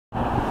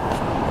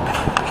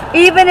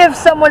Even if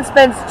someone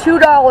spends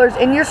 $2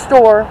 in your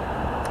store,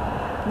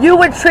 you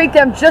would treat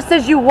them just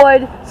as you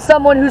would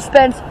someone who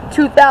spends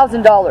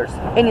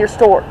 $2,000 in your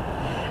store.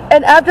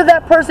 And after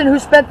that person who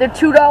spent their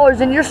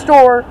 $2 in your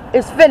store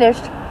is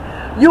finished,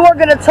 you are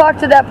going to talk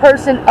to that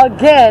person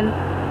again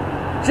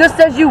just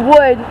as you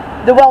would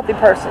the wealthy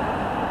person.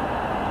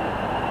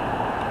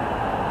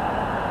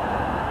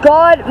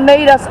 God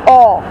made us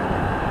all,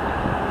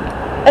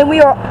 and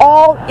we are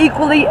all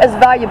equally as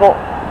valuable.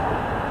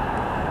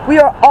 We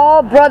are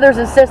all brothers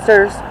and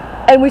sisters,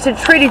 and we should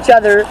treat each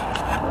other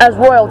as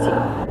royalty.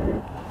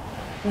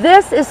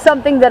 This is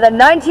something that a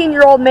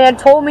 19-year-old man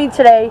told me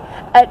today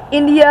at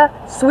India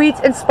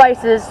Sweets and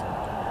Spices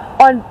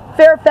on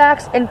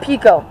Fairfax and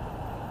Pico.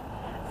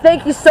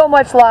 Thank you so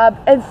much, Lob,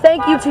 and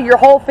thank you to your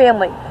whole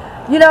family.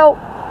 You know,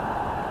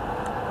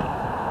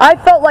 I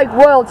felt like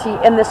royalty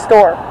in this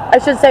store. I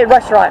should say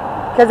restaurant,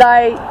 because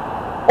I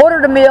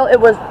ordered a meal. It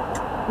was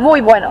muy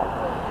bueno.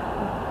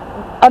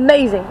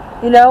 Amazing,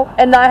 you know,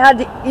 and I had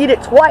to eat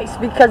it twice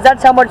because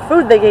that's how much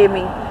food they gave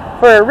me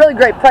for a really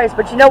great price.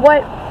 But you know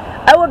what?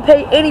 I would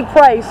pay any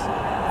price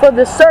for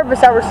the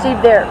service I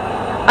received there.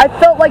 I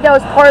felt like I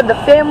was part of the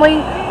family.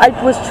 I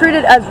was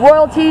treated as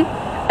royalty,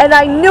 and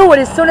I knew it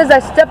as soon as I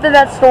stepped in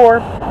that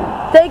store.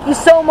 Thank you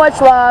so much,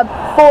 Lob,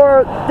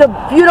 for the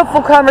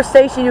beautiful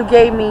conversation you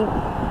gave me.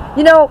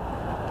 You know,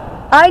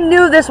 I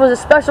knew this was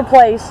a special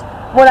place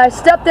when I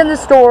stepped in the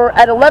store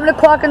at 11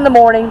 o'clock in the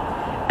morning,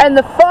 and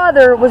the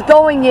father was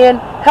going in,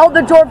 held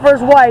the door for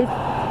his wife,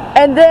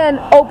 and then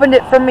opened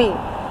it for me.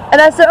 And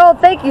I said, "Oh,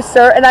 thank you,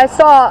 sir." And I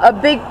saw a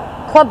big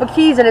clump of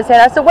keys in his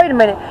hand. I said, "Wait a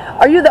minute,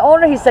 are you the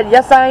owner?" He said,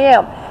 "Yes, I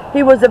am."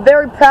 He was a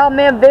very proud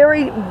man,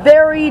 very,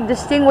 very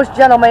distinguished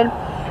gentleman,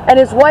 and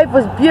his wife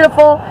was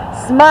beautiful,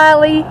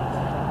 smiley,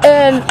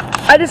 and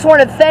I just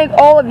want to thank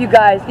all of you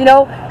guys, you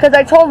know, because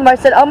I told him, I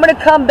said, I'm going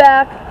to come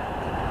back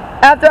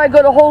after I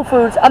go to Whole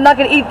Foods. I'm not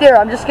going to eat there.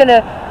 I'm just going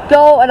to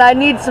go, and I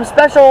need some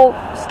special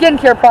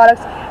skincare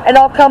products, and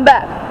I'll come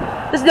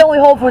back. This is the only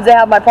Whole Foods they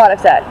have my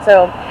products at.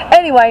 So,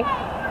 anyway,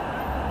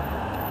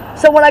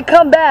 so when I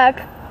come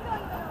back,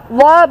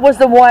 Lob was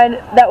the one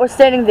that was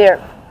standing there.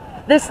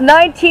 This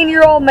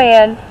 19-year-old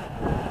man,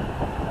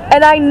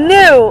 and I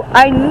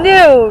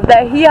knew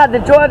that he had the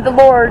joy of the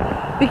Lord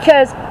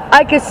because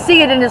I could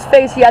see it in his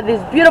face. He had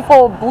these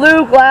beautiful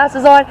blue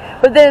glasses on,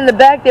 but then in the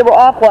back they were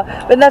aqua.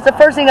 But that's the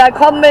first thing I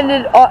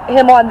complimented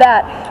him on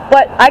that.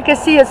 But I could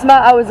see his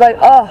smile. I was like,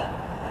 oh,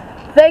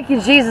 thank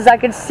you, Jesus. I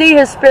could see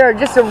his spirit.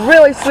 Just a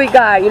really sweet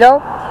guy, you know?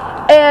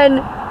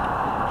 And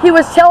he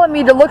was telling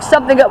me to look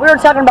something up. We were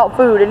talking about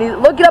food, and he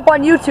looked it up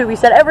on YouTube. He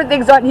said,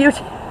 everything's on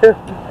YouTube.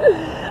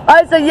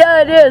 I said,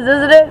 yeah, it is,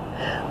 isn't it?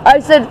 I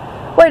said,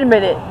 wait a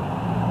minute.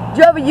 Do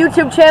you have a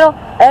YouTube channel?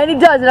 And he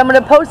does, and I'm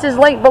going to post his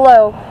link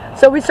below.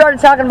 So we started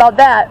talking about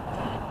that,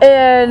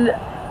 and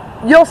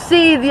you'll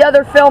see the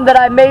other film that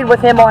I made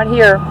with him on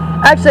here.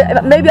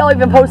 Actually, maybe I'll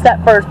even post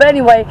that first. But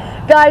anyway,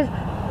 guys,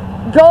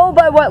 go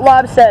by what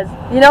Lob says.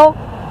 You know,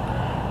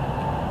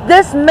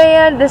 this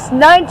man, this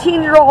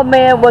 19-year-old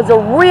man was a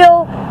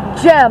real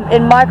gem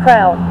in my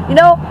crown. You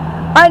know,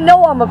 I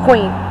know I'm a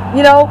queen,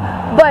 you know,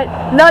 but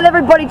not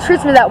everybody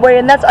treats me that way,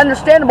 and that's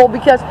understandable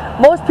because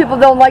most people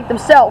don't like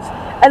themselves,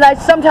 and I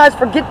sometimes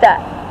forget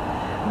that.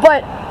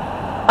 But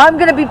I'm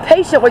going to be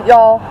patient with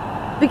y'all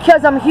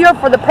because I'm here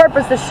for the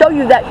purpose to show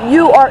you that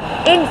you are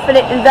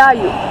infinite in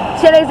value.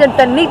 Tienes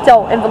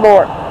infinito en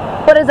valor.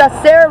 Puedes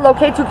hacer lo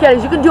que tú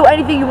quieres. You can do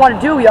anything you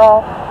want to do,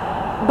 y'all,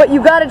 but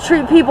you got to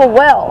treat people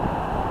well.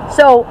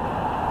 So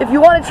if you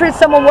want to treat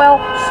someone well,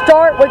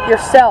 start with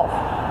yourself,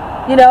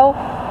 you know,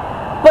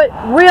 but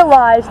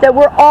realize that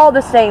we're all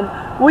the same.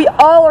 We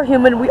all are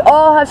human. We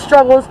all have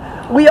struggles.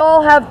 We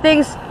all have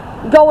things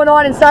going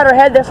on inside our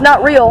head that's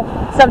not real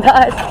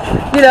sometimes,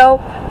 you know,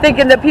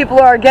 thinking that people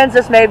are against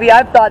us. Maybe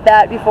I've thought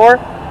that before,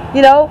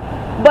 you know,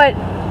 but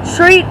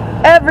treat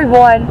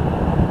everyone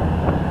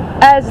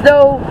as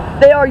though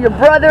they are your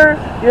brother,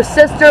 your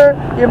sister,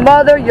 your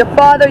mother, your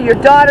father, your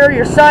daughter,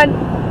 your son,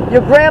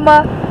 your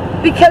grandma,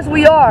 because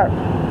we are.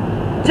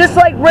 Just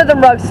like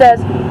Rhythm Rug says,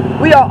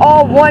 we are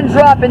all one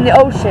drop in the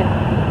ocean,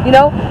 you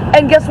know,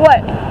 and guess what?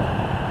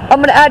 I'm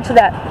going to add to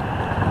that.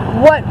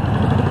 What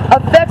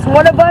affects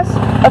one of us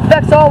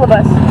affects all of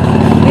us,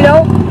 you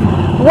know.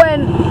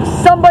 When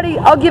somebody,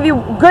 I'll give you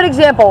a good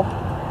example.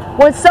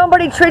 When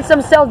somebody treats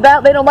themselves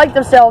bad, they don't like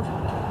themselves,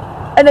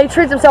 and they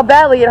treat themselves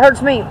badly, it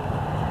hurts me.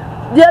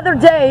 The other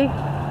day,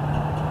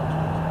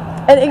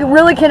 and it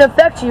really can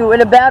affect you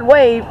in a bad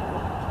way,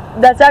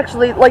 that's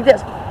actually like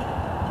this.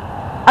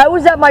 I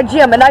was at my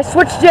gym, and I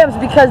switched gyms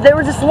because there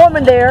was this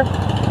woman there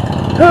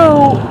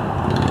who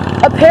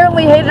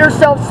apparently hated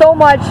herself so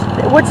much,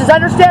 which is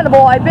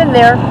understandable, I've been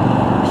there.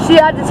 She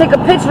had to take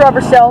a picture of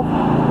herself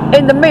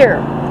in the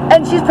mirror.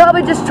 And she's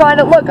probably just trying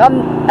to, look,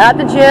 I'm at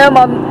the gym,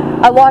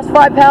 I lost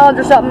 5 pounds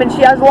or something, and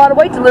she has a lot of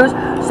weight to lose,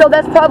 so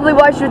that's probably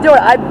why she was doing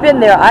it. I've been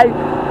there. I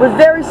was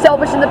very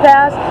selfish in the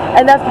past,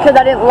 and that's because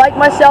I didn't like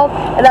myself,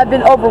 and I've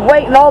been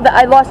overweight and all that.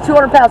 I lost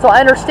 200 pounds, so I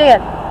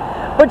understand.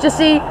 But you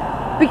see,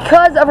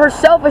 because of her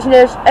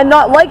selfishness and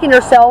not liking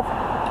herself,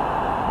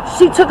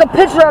 she took a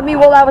picture of me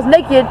while I was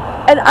naked,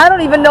 and I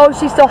don't even know if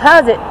she still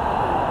has it.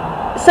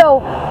 So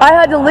I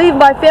had to leave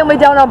my family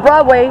down on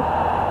Broadway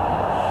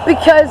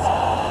because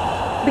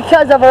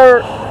of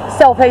her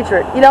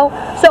self-hatred, you know?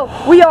 So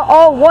we are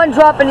all one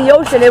drop in the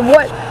ocean, and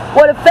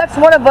what affects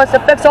one of us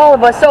affects all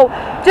of us. So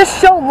just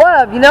show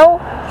love, you know?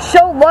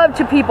 Show love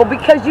to people,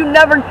 because you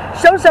never,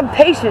 show some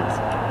patience,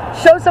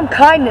 show some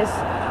kindness,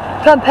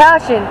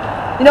 compassion,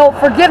 you know,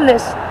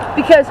 forgiveness,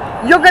 because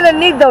you're going to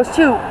need those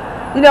too,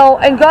 you know?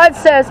 And God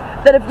says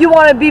that if you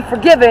want to be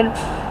forgiven,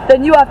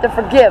 then you have to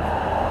forgive.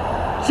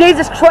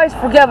 Jesus Christ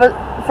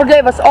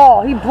forgave us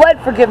all. He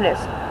bled forgiveness.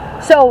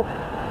 So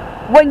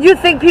when you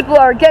think people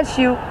are against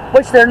you,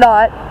 which they're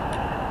not,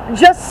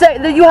 just say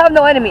that you have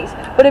no enemies.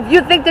 But if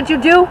you think that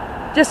you do,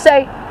 just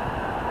say,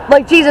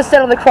 like Jesus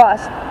said on the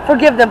cross,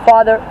 forgive them,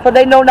 Father, for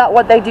they know not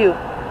what they do.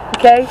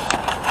 Okay?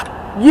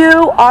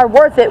 You are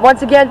worth it.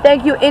 Once again,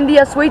 thank you,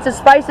 India Sweets and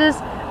Spices,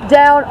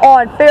 down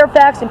on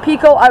Fairfax and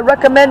Pico. I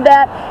recommend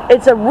that.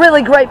 It's a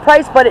really great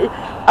price, but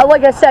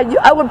like I said,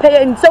 I would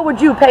pay, and so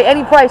would you, pay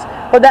any price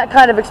for that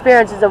kind of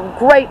experience. It's a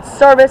great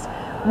service.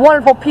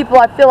 Wonderful people.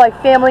 I feel like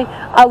family.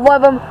 I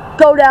love them.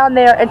 Go down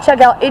there and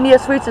check out India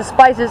Sweets and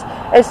Spices,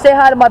 and say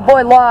hi to my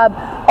boy Lob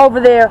over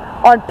there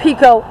on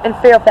Pico and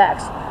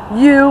Fairfax.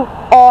 You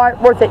are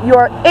worth it. You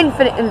are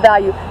infinite in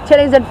value.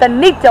 Tienes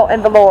infinito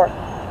en valor.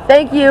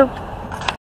 Thank you.